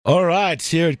All right,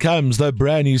 here it comes, the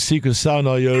brand new secret sound.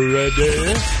 Are you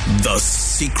ready? The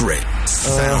secret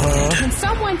sound. Can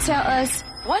someone tell us,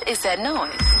 what is that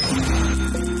noise?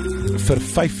 For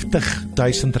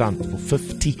 50,000 rand, for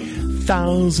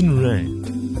 50,000 rand.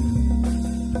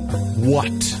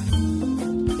 What?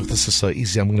 Oh, this is so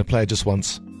easy. I'm going to play it just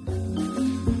once.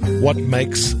 What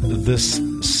makes this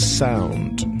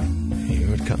sound?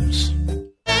 Here it comes.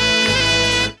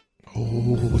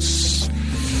 Oh,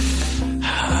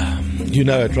 you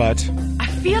know it, right? I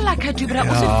feel like I do, but I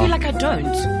also feel like I don't.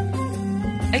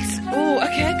 Okay, go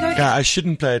ahead. Yeah, I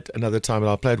shouldn't play it another time, but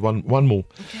I'll play it one more.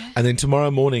 Okay. And then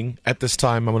tomorrow morning at this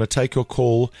time, I'm going to take your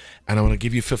call and I'm going to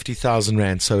give you 50,000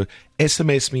 rand. So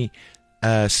SMS me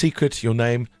secret, your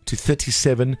name, to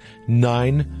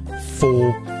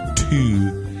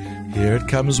 37942. Here it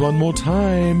comes one more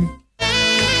time.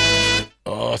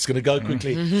 Oh, it's going to go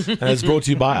quickly. And it's brought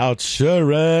to you by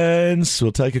Outsurance.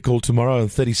 We'll take a call tomorrow on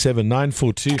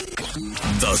 37942.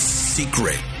 The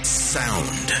secret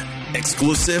sound.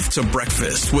 Exclusive to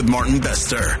Breakfast with Martin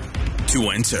Bester. To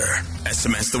enter,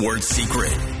 SMS the word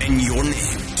secret and your name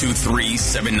to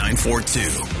 37942.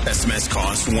 SMS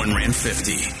cost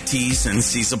R150. T's and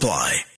C's apply.